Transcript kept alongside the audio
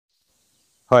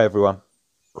Hi everyone,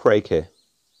 Craig here,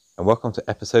 and welcome to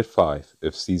episode 5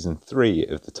 of season 3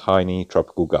 of the Tiny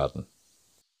Tropical Garden.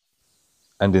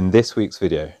 And in this week's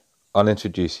video, I'll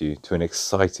introduce you to an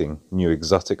exciting new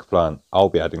exotic plant I'll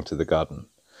be adding to the garden,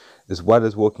 as well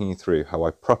as walking you through how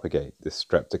I propagate this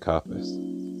Streptocarpus.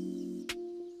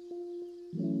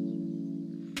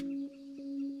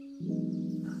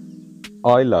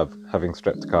 I love having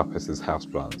Streptocarpus as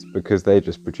houseplants because they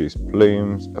just produce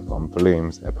blooms upon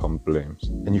blooms upon blooms,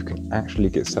 and you can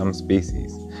actually get some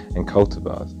species and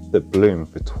cultivars that bloom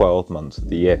for 12 months of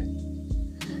the year.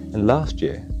 And last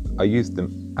year I used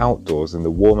them outdoors in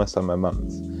the warmer summer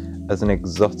months as an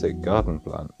exotic garden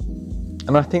plant,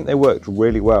 and I think they worked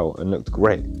really well and looked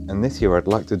great. And this year I'd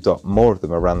like to dot more of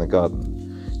them around the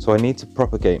garden, so I need to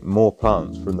propagate more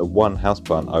plants from the one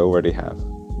houseplant I already have,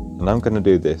 and I'm going to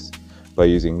do this by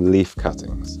using leaf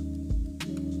cuttings.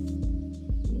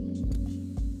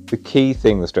 The key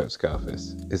thing with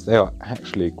Streptocarpus is they are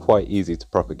actually quite easy to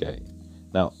propagate.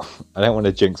 Now, I don't want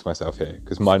to jinx myself here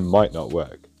because mine might not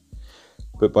work,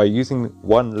 but by using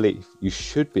one leaf you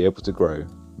should be able to grow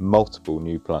multiple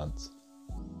new plants.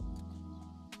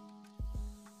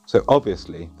 So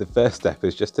obviously the first step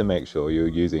is just to make sure you're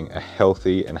using a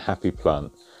healthy and happy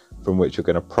plant from which you're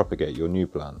going to propagate your new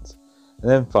plants. And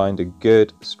then find a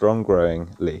good, strong growing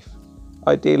leaf,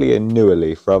 ideally a newer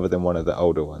leaf rather than one of the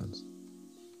older ones.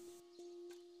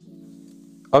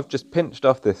 I've just pinched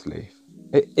off this leaf.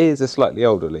 It is a slightly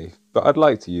older leaf, but I'd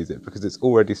like to use it because it's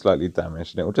already slightly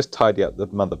damaged and it will just tidy up the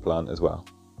mother plant as well.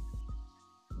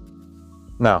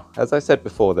 Now, as I said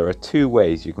before, there are two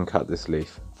ways you can cut this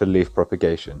leaf for leaf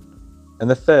propagation. And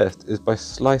the first is by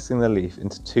slicing the leaf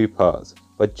into two parts,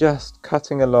 by just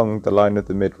cutting along the line of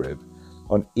the midrib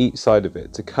on each side of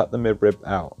it to cut the midrib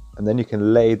out, and then you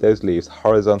can lay those leaves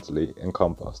horizontally in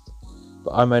compost.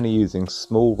 But I'm only using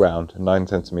small round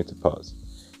 9cm pots,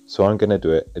 so I'm going to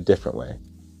do it a different way.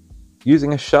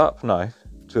 Using a sharp knife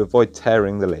to avoid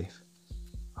tearing the leaf,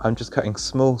 I'm just cutting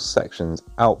small sections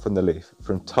out from the leaf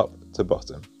from top to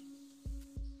bottom.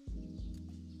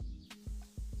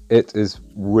 It is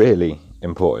really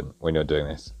important when you're doing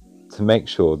this to make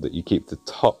sure that you keep the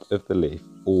top of the leaf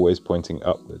always pointing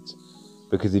upwards,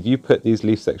 because if you put these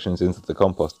leaf sections into the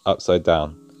compost upside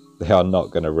down, they are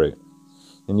not going to root.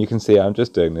 And you can see I'm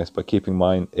just doing this by keeping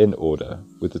mine in order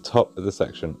with the top of the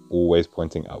section always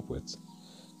pointing upwards.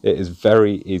 It is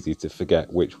very easy to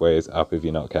forget which way is up if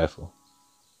you're not careful.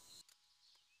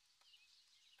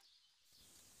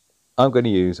 I'm going to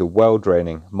use a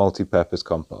well-draining multi-purpose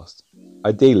compost.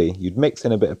 Ideally, you'd mix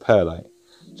in a bit of perlite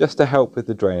just to help with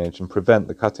the drainage and prevent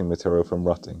the cutting material from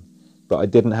rotting, but I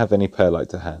didn't have any perlite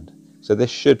to hand, so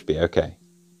this should be okay.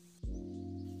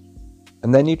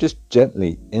 And then you just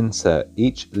gently insert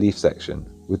each leaf section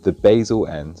with the basal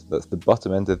end, that's the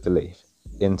bottom end of the leaf,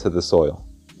 into the soil.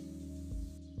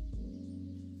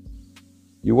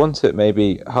 You want it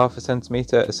maybe half a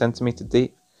centimetre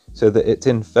deep, so that it's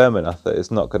in firm enough that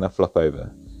it's not going to flop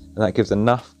over, and that gives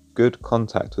enough good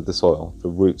contact with the soil for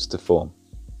roots to form.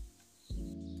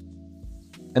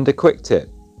 And a quick tip,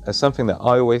 as something that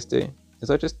I always do, is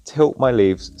I just tilt my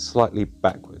leaves slightly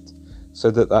backwards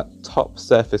so that that top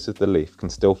surface of the leaf can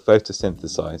still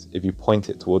photosynthesize if you point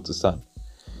it towards the sun,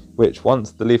 which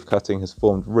once the leaf cutting has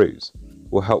formed roots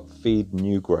will help feed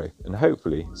new growth and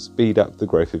hopefully speed up the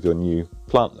growth of your new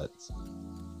plantlets.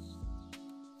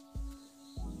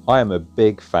 I am a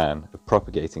big fan of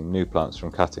propagating new plants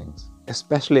from cuttings,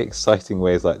 especially exciting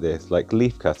ways like this, like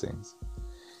leaf cuttings.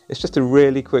 It's just a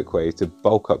really quick way to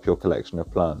bulk up your collection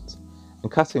of plants.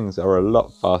 And cuttings are a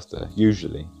lot faster,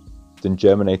 usually, than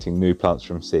germinating new plants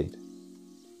from seed.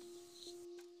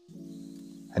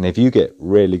 And if you get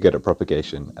really good at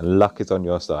propagation and luck is on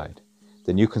your side,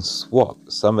 then you can swap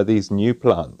some of these new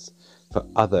plants for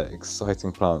other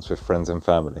exciting plants with friends and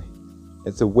family.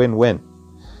 It's a win-win.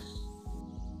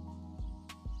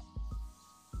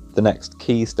 The next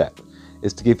key step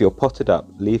is to give your potted up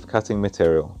leaf cutting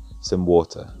material some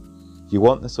water. You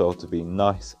want the soil to be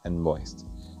nice and moist,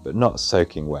 but not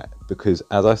soaking wet, because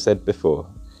as I said before,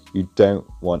 you don't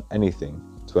want anything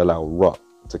to allow rot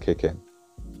to kick in.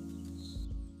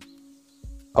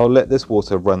 I'll let this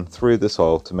water run through the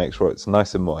soil to make sure it's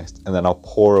nice and moist, and then I'll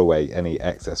pour away any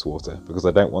excess water because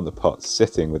I don't want the pots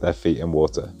sitting with their feet in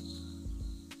water.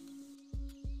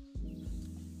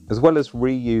 As well as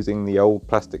reusing the old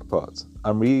plastic pots,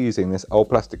 I'm reusing this old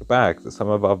plastic bag that some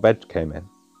of our veg came in.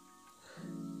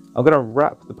 I'm going to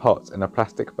wrap the pots in a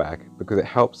plastic bag because it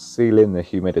helps seal in the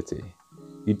humidity.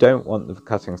 You don't want the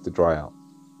cuttings to dry out.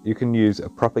 You can use a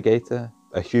propagator,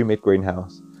 a humid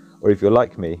greenhouse, or if you're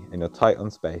like me and you're tight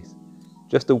on space,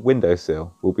 just a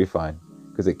windowsill will be fine.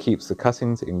 because it keeps the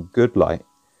cuttings in good light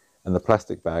and the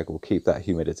plastic bag will keep that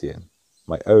humidity in.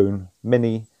 My own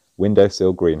mini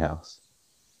windowsill greenhouse.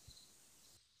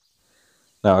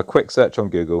 Now a quick search on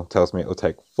Google tells me it will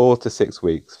take 4 to 6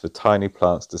 weeks for tiny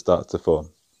plants to start to form.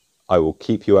 I will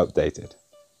keep you updated.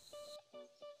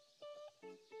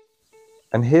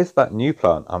 And here's that new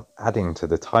plant I'm adding to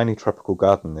the tiny tropical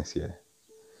garden this year.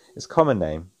 Its common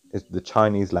name is the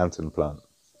Chinese lantern plant,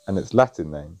 and its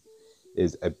Latin name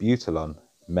is Abutilon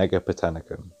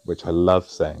megapotanicum, which I love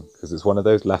saying because it's one of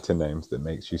those Latin names that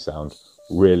makes you sound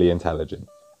really intelligent.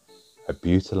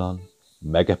 Abutilon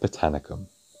megapotanicum.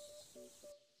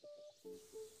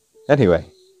 Anyway,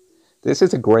 this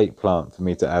is a great plant for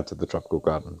me to add to the tropical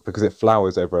garden because it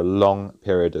flowers over a long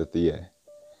period of the year.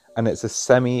 And it's a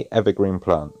semi-evergreen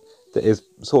plant that is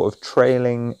sort of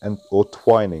trailing or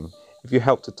twining if you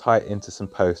help to tie it into some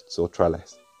posts or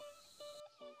trellis.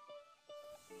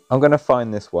 I'm going to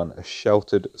find this one a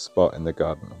sheltered spot in the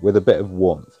garden with a bit of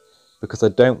warmth because I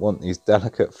don't want these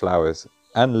delicate flowers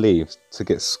and leaves to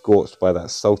get scorched by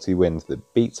that salty wind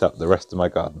that beats up the rest of my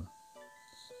garden.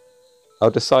 I'll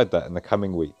decide that in the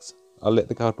coming weeks. I'll let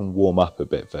the garden warm up a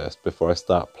bit first before I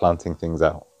start planting things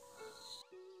out.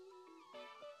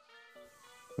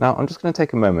 Now I'm just going to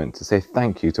take a moment to say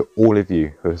thank you to all of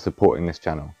you who are supporting this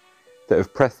channel, that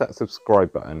have pressed that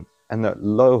subscribe button and that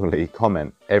loyally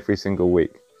comment every single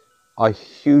week. I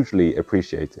hugely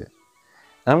appreciate it.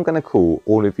 And I'm going to call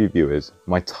all of you viewers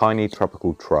my tiny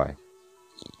tropical tribe.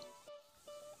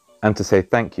 And to say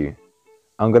thank you,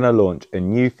 I'm going to launch a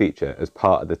new feature as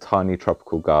part of the Tiny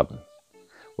Tropical Garden,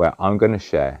 where I'm going to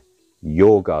share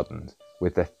your gardens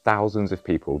with the thousands of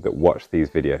people that watch these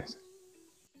videos.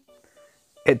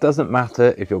 It doesn't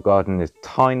matter if your garden is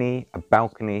tiny, a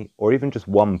balcony, or even just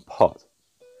one pot.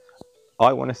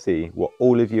 I want to see what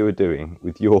all of you are doing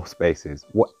with your spaces,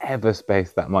 whatever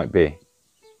space that might be.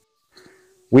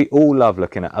 We all love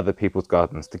looking at other people's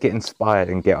gardens to get inspired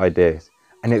and get ideas.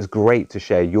 And it's great to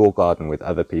share your garden with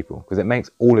other people because it makes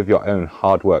all of your own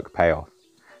hard work pay off.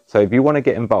 So if you want to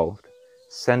get involved,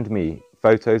 send me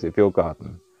photos of your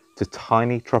garden to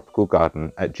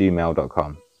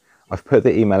tinytropicalgarden@gmail.com. I've put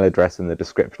the email address in the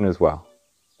description as well.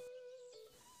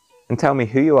 And tell me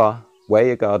who you are, where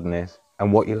your garden is,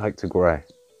 and what you like to grow.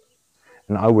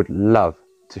 And I would love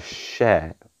to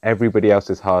share everybody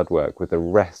else's hard work with the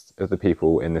rest of the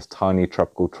people in this tiny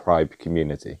tropical tribe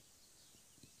community.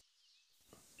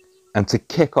 And to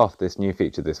kick off this new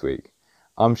feature this week,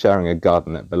 I'm sharing a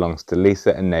garden that belongs to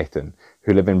Lisa and Nathan,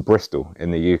 who live in Bristol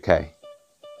in the UK.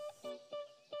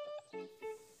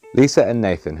 Lisa and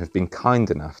Nathan have been kind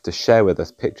enough to share with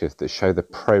us pictures that show the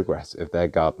progress of their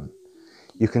garden.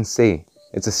 You can see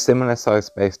it's a similar size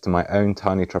space to my own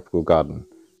tiny tropical garden.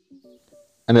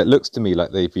 And it looks to me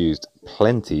like they've used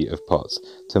plenty of pots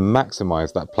to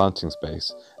maximise that planting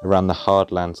space around the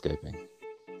hard landscaping.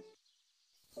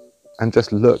 And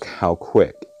just look how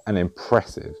quick and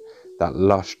impressive that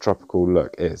lush tropical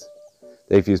look is.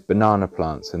 They've used banana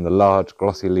plants and the large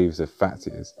glossy leaves of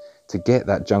fattias to get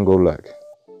that jungle look,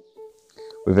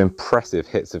 with impressive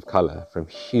hits of colour from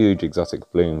huge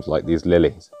exotic blooms like these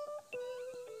lilies.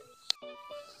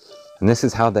 And this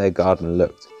is how their garden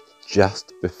looked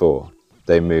just before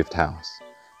they moved house,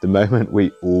 the moment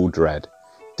we all dread,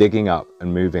 digging up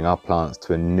and moving our plants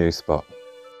to a new spot.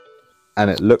 And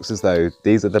it looks as though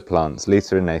these are the plants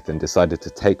Lisa and Nathan decided to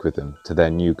take with them to their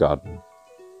new garden.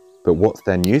 But what's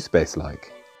their new space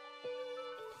like?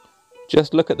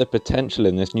 Just look at the potential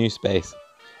in this new space,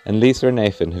 and Lisa and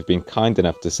Nathan have been kind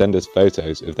enough to send us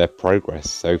photos of their progress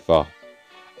so far.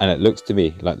 And it looks to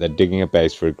me like they're digging a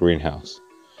base for a greenhouse.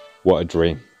 What a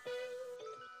dream.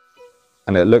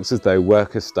 And it looks as though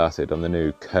work has started on the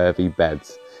new curvy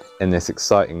beds in this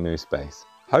exciting new space.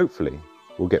 Hopefully,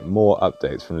 we'll get more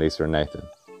updates from Lisa and Nathan.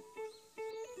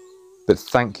 But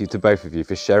thank you to both of you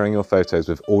for sharing your photos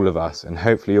with all of us, and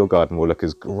hopefully your garden will look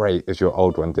as great as your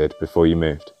old one did before you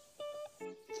moved.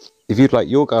 If you'd like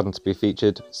your garden to be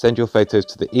featured, send your photos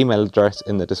to the email address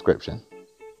in the description.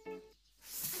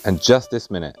 And just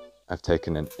this minute, I've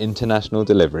taken an international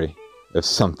delivery of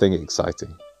something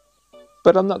exciting.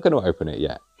 But I'm not going to open it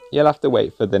yet. You'll have to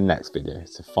wait for the next video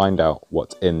to find out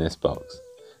what's in this box.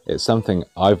 It's something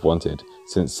I've wanted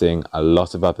since seeing a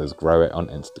lot of others grow it on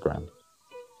Instagram.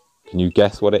 Can you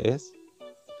guess what it is?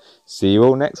 See you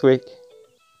all next week.